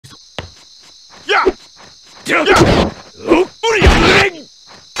じゃあ、おっ無理や。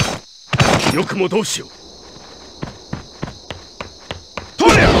よくもどうしよう。と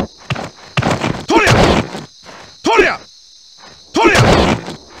りゃとりゃとりゃとりゃ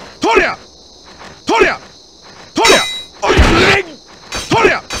とりゃとりゃとりゃおりゃとり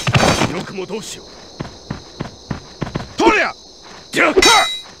ゃよくもどうしよう。とりゃじゃあと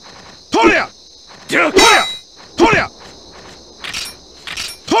りゃじゃあとりゃとりゃ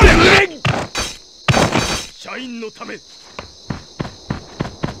とりゃ社員のためと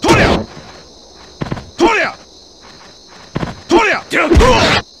りゃとりゃとりゃじゃあ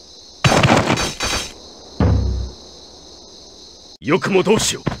よくもどう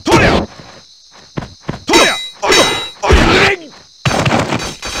しよう。とりゃとりゃおりゃおりゃ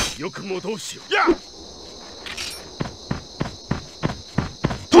よくもどうしよう。や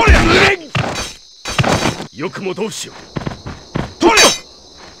とりゃよくもどうしよう。とりゃ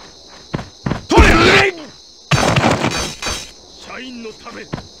とりゃ社員のため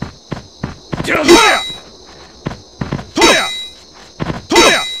じゃあとりゃとりゃと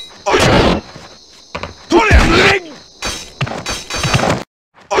りゃおりゃとりゃ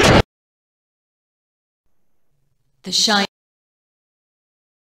おりゃ The shine.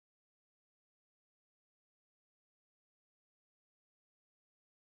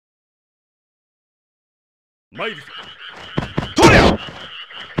 参るぞ。とりゃ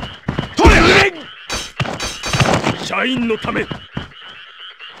とりゃ社員のためと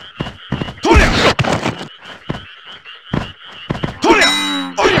りゃとりゃ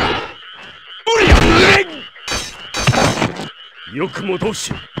おりゃおりゃよくもどうし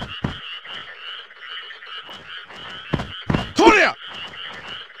よう。とりゃや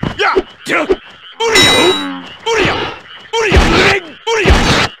じゃおりゃおりゃおりゃおりゃ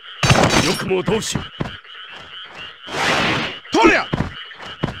よくもどうしよう。とりゃ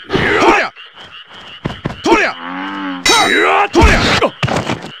とりゃとりゃとりゃと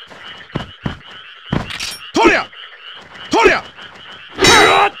りゃとりゃ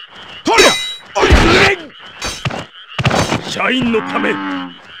とりゃおりゃ社員のため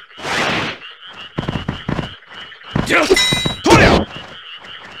じゃとりゃと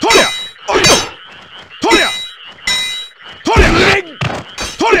りゃおりゃとりゃとりゃ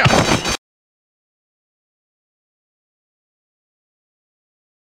とりゃ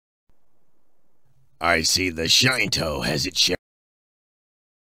I see the Shinto has its share.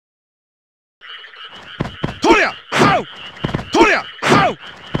 とりゃはうとりゃはう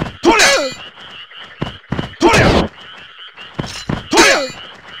とりゃとりゃとりゃ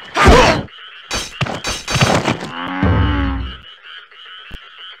はう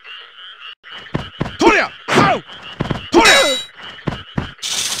とりゃはうとりゃ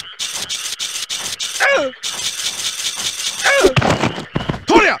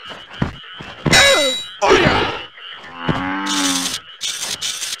とりゃおりゃ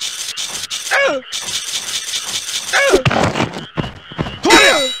とりゃお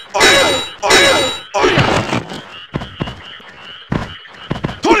りゃおりゃおりゃ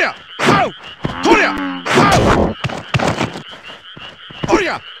とりゃはうとりゃはうおり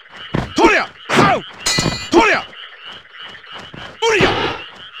ゃとりゃはうとりゃおりゃ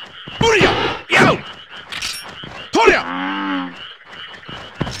おりゃやうとりゃ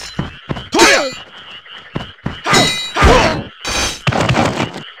とりゃ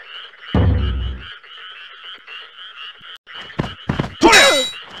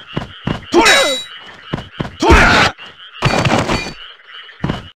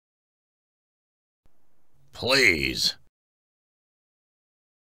Please.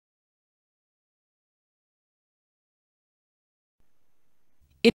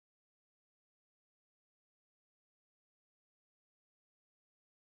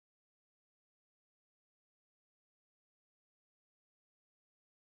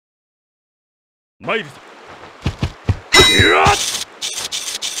参るぞ。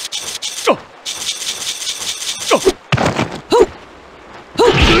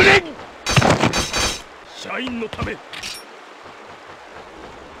社員のため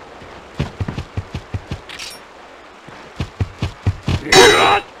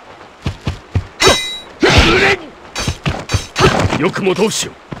よくもどうし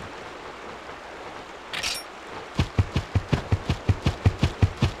よう。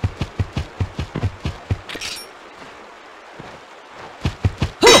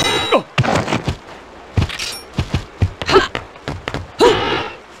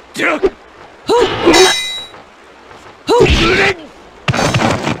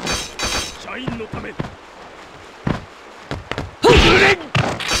社員のため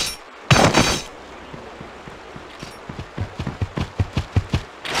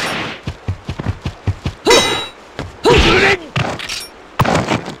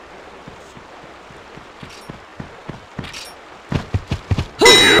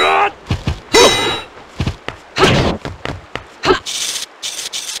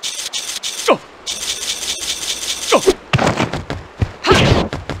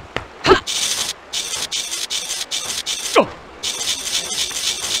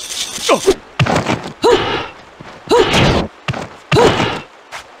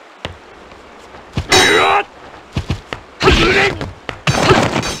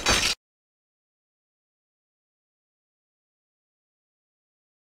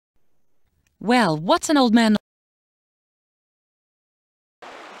Well, what's an old man?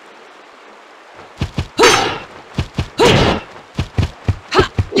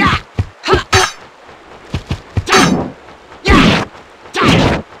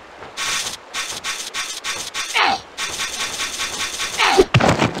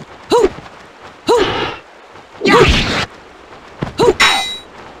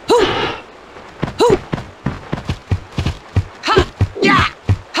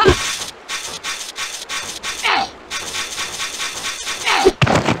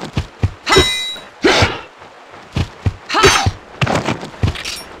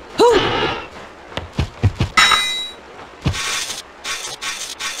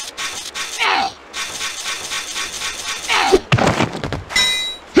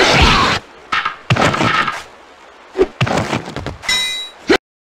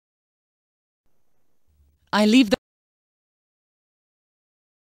 I leave the...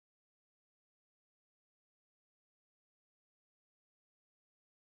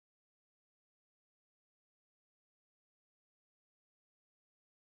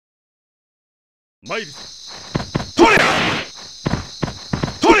 Mail. Toria!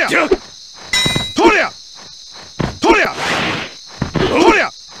 Toria! Toria! Toria!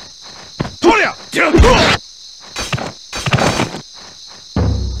 Toria! Toria!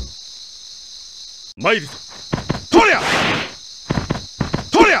 Mail. Toria!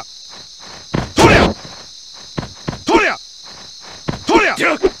 Toria! Toria! Toria! Toria!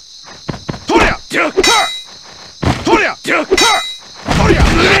 Toria! Toria! Toria!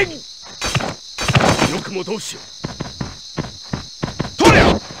 よくもどうしよう。トリ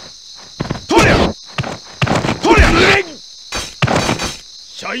ア！トリア！トリア！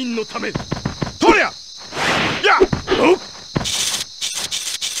社員のため。トリア！や！おっ！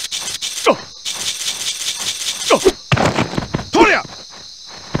トリア！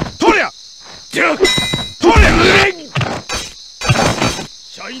トリア！トリア！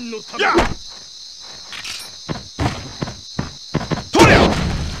社員のため。や！トリア！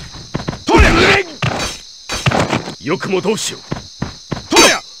トリア！よくもどうしよう。トリ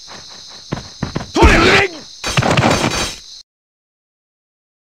ア！トリア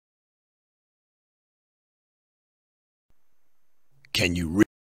！Can you read?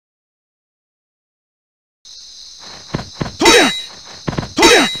 トリア！ト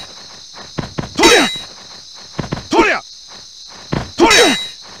リア！トリア！トリア！トリア！トリア！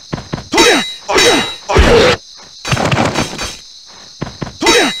おりゃ！おりゃ！ト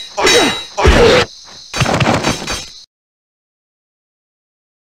リア！おりゃ！おりゃ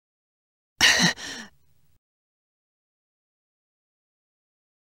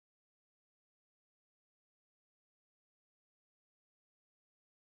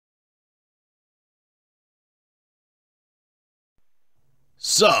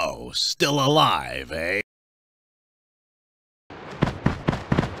！So, still alive, eh?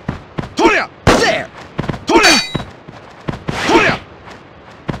 トリア！there! トリア！トリア！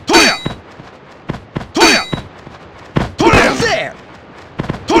トリア！トリア！トリア！there!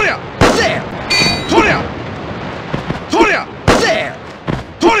 トリア！there! トリア！トリア！there!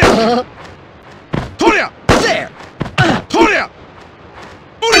 トリア！トリア！there! トリア！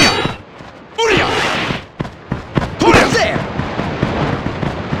ウリア！ウリア！トリア！there!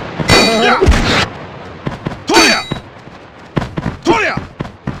 や！トリア！トリア！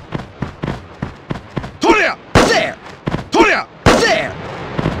トリア！there! トリア！there!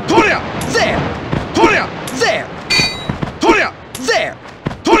 トリア！there! トリア！there! トリア！there!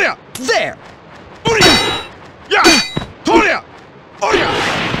 トリア！there! ウリア！や！トリア！おりゃ！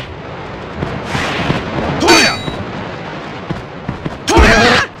トリア！トリア！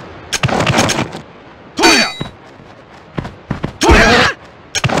トリア！トリア！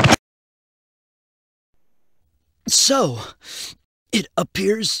 So, it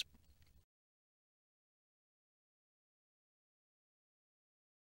appears...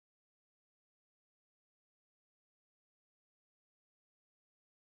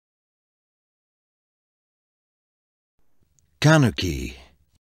 Kannuki.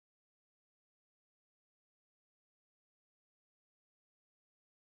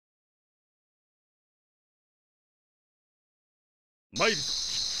 Mail.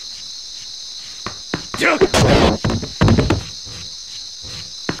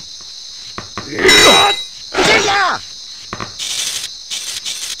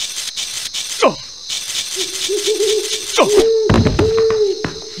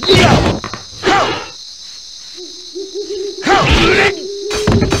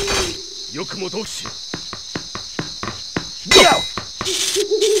よくもどうしよう。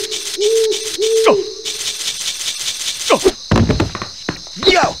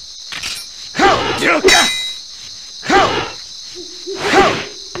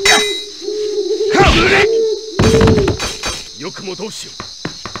よくもどうしよう。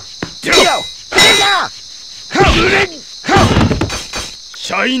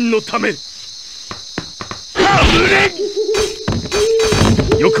社員のため。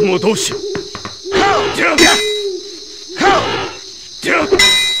よくもどうしよう。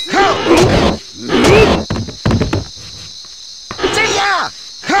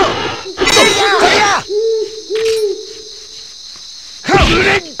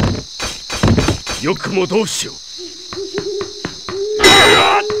よくもどうしよう。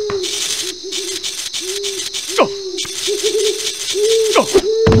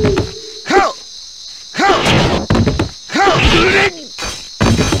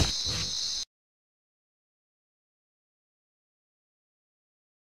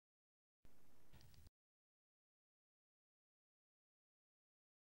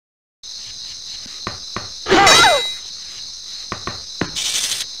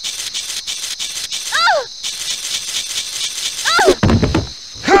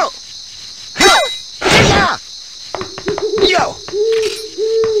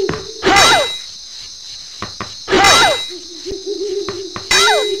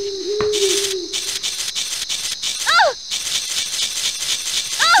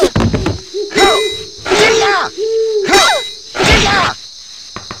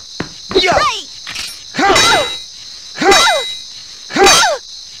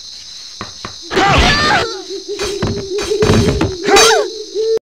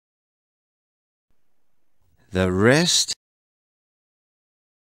The rest?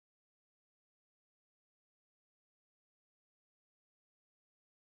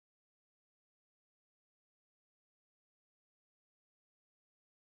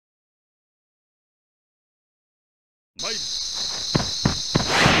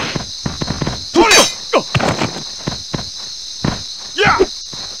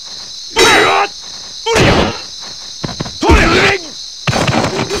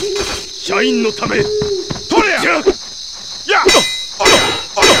社員のため。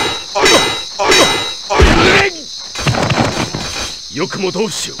よくもど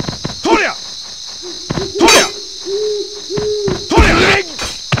うしよう。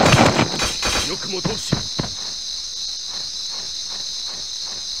よくもどうしよう。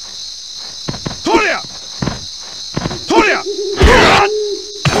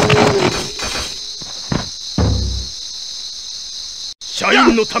社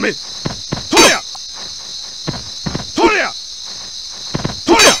員のため。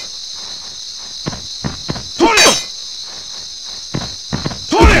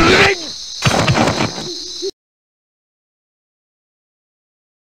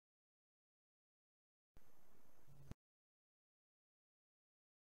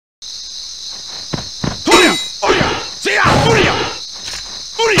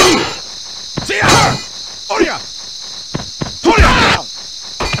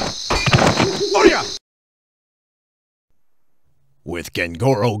With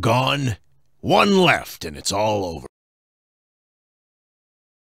Gengoro gone, one left and it's all over.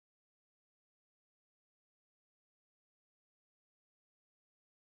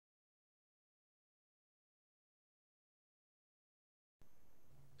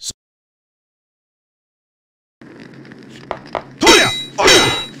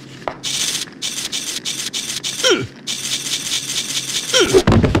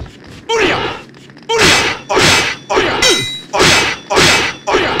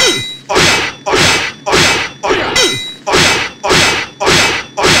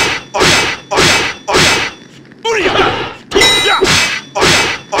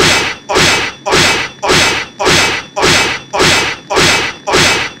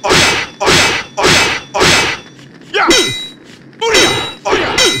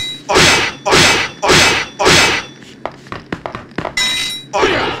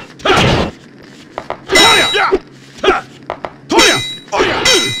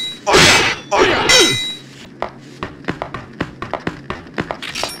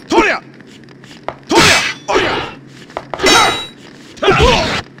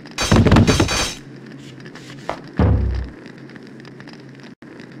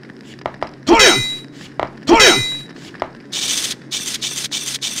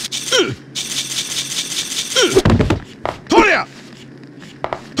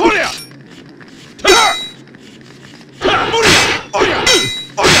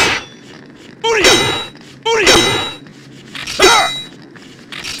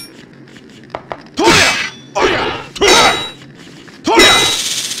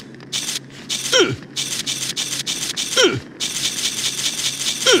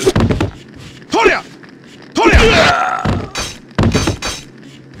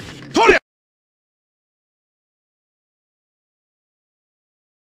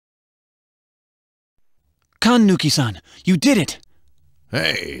 Kannuki-san, you did it!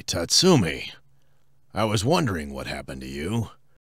 Hey, Tatsumi. I was wondering what happened to you.